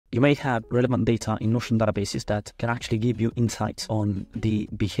You may have relevant data in Notion databases that can actually give you insights on the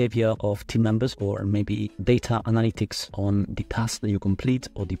behavior of team members, or maybe data analytics on the tasks that you complete,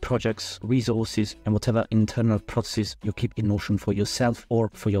 or the projects, resources, and whatever internal processes you keep in Notion for yourself or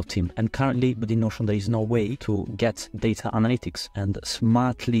for your team. And currently within Notion, there is no way to get data analytics and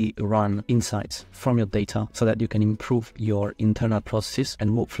smartly run insights from your data so that you can improve your internal processes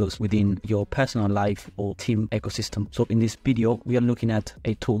and workflows within your personal life or team ecosystem. So in this video, we are looking at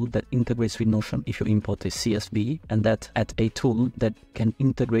a tool that integrates with Notion if you import a CSV, and that at a tool that can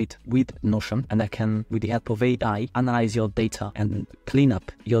integrate with Notion and that can, with the help of AI, analyze your data and clean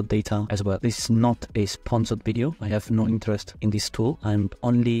up your data as well. This is not a sponsored video. I have no interest in this tool. I'm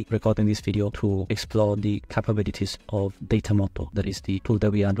only recording this video to explore the capabilities of DataMotto. That is the tool that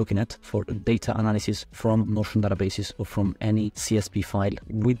we are looking at for data analysis from Notion databases or from any CSV file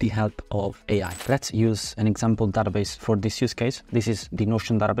with the help of AI. Let's use an example database for this use case. This is the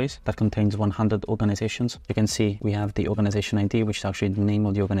Notion database that contains 100 organizations. You can see we have the organization ID, which is actually the name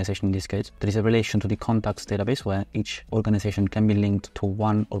of the organization in this case. There is a relation to the contacts database where each organization can be linked to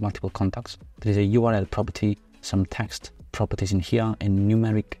one or multiple contacts. There is a URL property, some text properties in here, a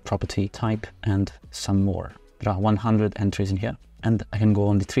numeric property type, and some more. There are 100 entries in here, and I can go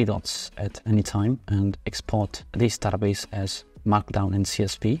on the three dots at any time and export this database as Markdown and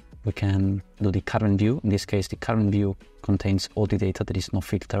CSV. We can do the current view. In this case, the current view contains all the data. There is no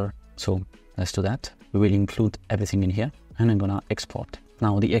filter. So let's do that. We will include everything in here, and I'm gonna export.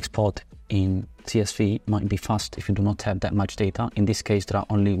 Now the export in CSV might be fast if you do not have that much data. In this case, there are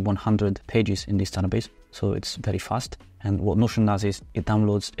only 100 pages in this database, so it's very fast. And what Notion does is it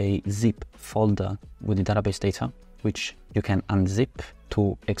downloads a zip folder with the database data, which you can unzip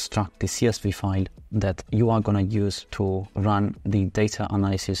to extract the CSV file that you are going to use to run the data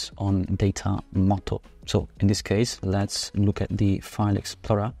analysis on DataMotto. So in this case, let's look at the file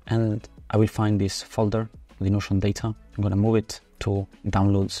explorer, and I will find this folder, the Notion data. I'm going to move it to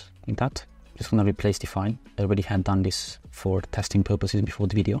downloads like that. Just going to replace the file. I already had done this for testing purposes before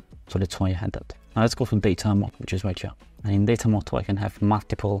the video, so that's why I had that. Now let's go to DataMotto, which is right here. And in DataMotto, I can have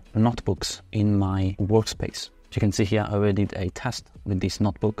multiple notebooks in my workspace. You can see here I already did a test with this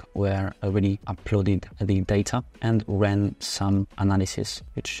notebook where I already uploaded the data and ran some analysis,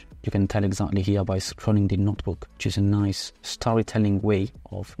 which you can tell exactly here by scrolling the notebook, which is a nice storytelling way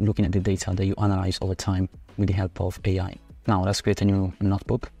of looking at the data that you analyze over time with the help of AI. Now let's create a new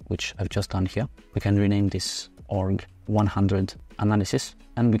notebook, which I've just done here. We can rename this org 100 analysis,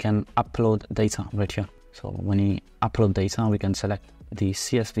 and we can upload data right here. So when you upload data, we can select the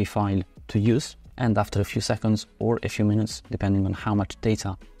CSV file to use. And after a few seconds or a few minutes, depending on how much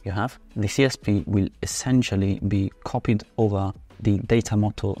data you have, the CSV will essentially be copied over the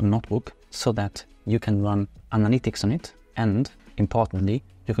DataMotto notebook so that you can run analytics on it. And importantly,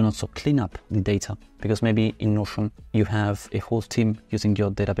 you can also clean up the data, because maybe in Notion you have a whole team using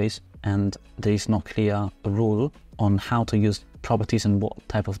your database and there is no clear rule on how to use properties and what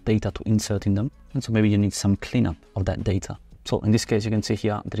type of data to insert in them. And so maybe you need some cleanup of that data. So in this case, you can see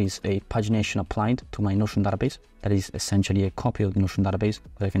here, there is a pagination applied to my Notion database. That is essentially a copy of the Notion database,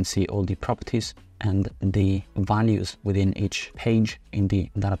 where I can see all the properties and the values within each page in the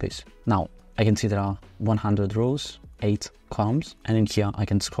database. Now, I can see there are 100 rows, 8 columns, and in here, I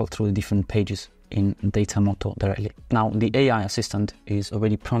can scroll through the different pages in DataMotto directly. Now, the AI assistant is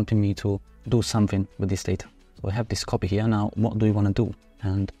already prompting me to do something with this data. So I have this copy here. Now, what do we want to do?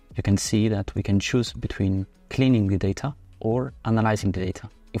 And you can see that we can choose between cleaning the data or analyzing the data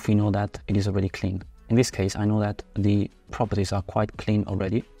if we know that it is already clean. In this case, I know that the properties are quite clean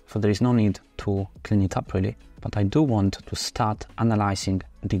already, so there is no need to clean it up really, but I do want to start analyzing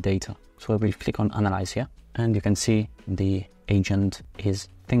the data. So I will click on Analyze here, and you can see the agent is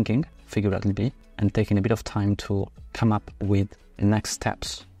thinking figuratively and taking a bit of time to come up with next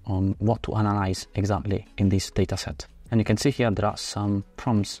steps on what to analyze exactly in this data set. And you can see here there are some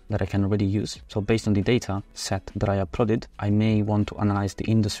prompts that I can already use. So based on the data set that I uploaded, I may want to analyze the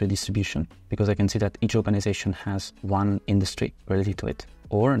industry distribution, because I can see that each organization has one industry related to it.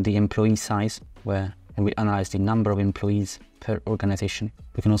 Or the employee size, where we analyze the number of employees per organization.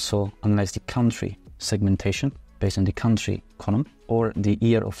 We can also analyze the country segmentation based on the country column, or the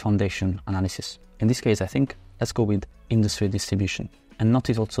year of foundation analysis. In this case, I think let's go with industry distribution. And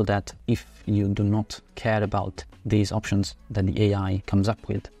notice also that if you do not care about these options that the AI comes up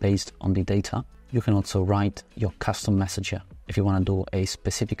with based on the data, you can also write your custom message here. If you want to do a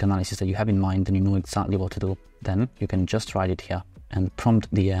specific analysis that you have in mind and you know exactly what to do, then you can just write it here and prompt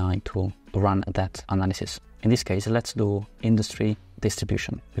the AI to run that analysis. In this case, let's do industry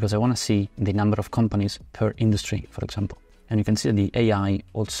distribution, because I want to see the number of companies per industry, for example. And you can see that the AI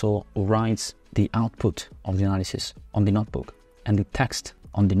also writes the output of the analysis on the notebook, and the text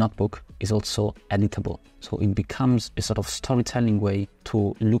on the notebook is also editable. So it becomes a sort of storytelling way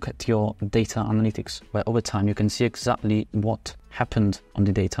to look at your data analytics, where over time you can see exactly what happened on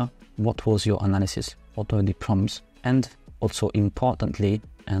the data, what was your analysis, what were the prompts, and also importantly,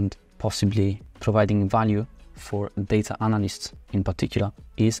 and possibly providing value for data analysts in particular,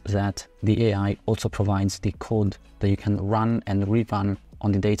 is that the AI also provides the code that you can run and rerun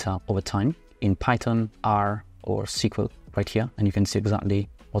on the data over time in Python, R, or SQL right here. And you can see exactly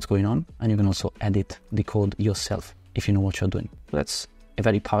what's going on. And you can also edit the code yourself if you know what you're doing. So that's a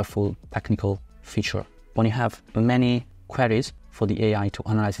very powerful technical feature. When you have many queries for the AI to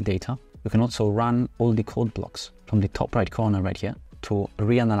analyze the data, you can also run all the code blocks from the top right corner right here to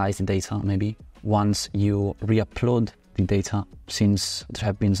reanalyze the data maybe once you re-upload the data, since there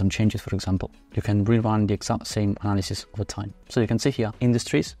have been some changes, for example. You can rerun the exact same analysis over time. So you can see here,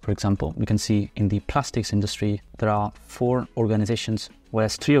 industries, for example, you can see in the plastics industry, there are 4 organizations,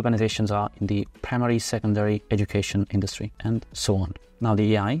 whereas 3 organizations are in the primary, secondary education industry, and so on. Now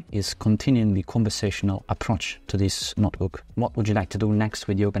the AI is continuing the conversational approach to this notebook. What would you like to do next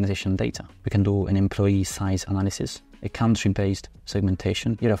with the organization data? We can do an employee size analysis, a country-based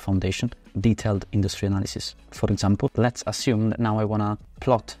segmentation, year of foundation, detailed industry analysis. For example, let's assume that now I want to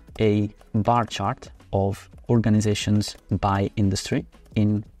plot a bar chart of organizations by industry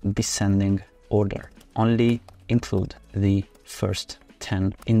in descending order. Only include the first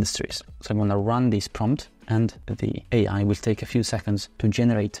 10 industries. So I'm going to run this prompt, and the AI will take a few seconds to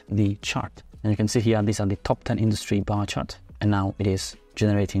generate the chart. And you can see here, these are the top 10 industry bar chart. And now it is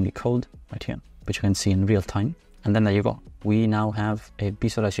generating the code right here, which you can see in real time. And then there you go. We now have a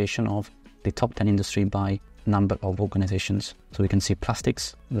visualization of the top 10 industry by number of organizations. So we can see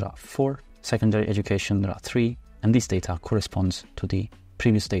plastics, there are 4, secondary education, there are 3, and this data corresponds to the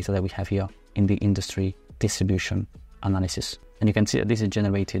previous data that we have here in the industry distribution analysis. And you can see that this is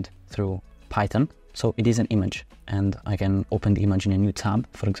generated through Python. So it is an image, and I can open the image in a new tab,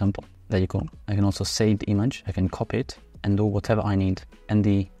 for example. There you go. I can also save the image, I can copy it and do whatever I need. And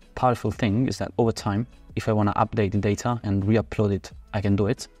the powerful thing is that over time, if I want to update the data and re-upload it, I can do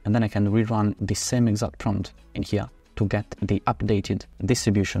it. And then I can rerun the same exact prompt in here to get the updated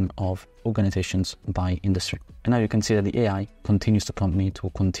distribution of organizations by industry. And now you can see that the AI continues to prompt me to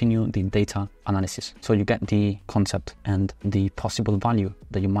continue the data analysis. So you get the concept and the possible value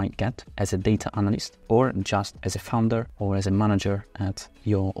that you might get as a data analyst, or just as a founder or as a manager at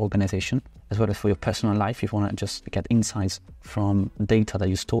your organization, as well as for your personal life if you want to just get insights from data that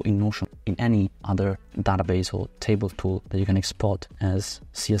you store in Notion, in any other database or table tool that you can export as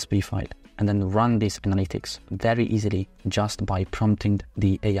CSV file, and then run these analytics very easily just by prompting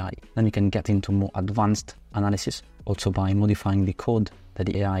the AI. Then you can get into more advanced analysis also by modifying the code that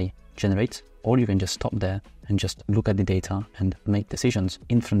the AI generates, or you can just stop there and just look at the data and make decisions,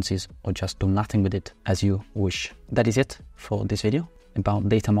 inferences, or just do nothing with it as you wish. That is it for this video about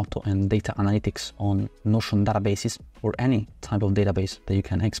DataMotto and data analytics on Notion databases, or any type of database that you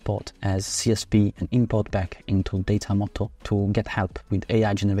can export as CSV and import back into DataMotto to get help with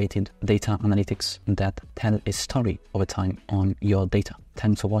AI-generated data analytics that tell a story over time on your data.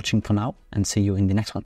 Thanks for watching for now, and see you in the next one.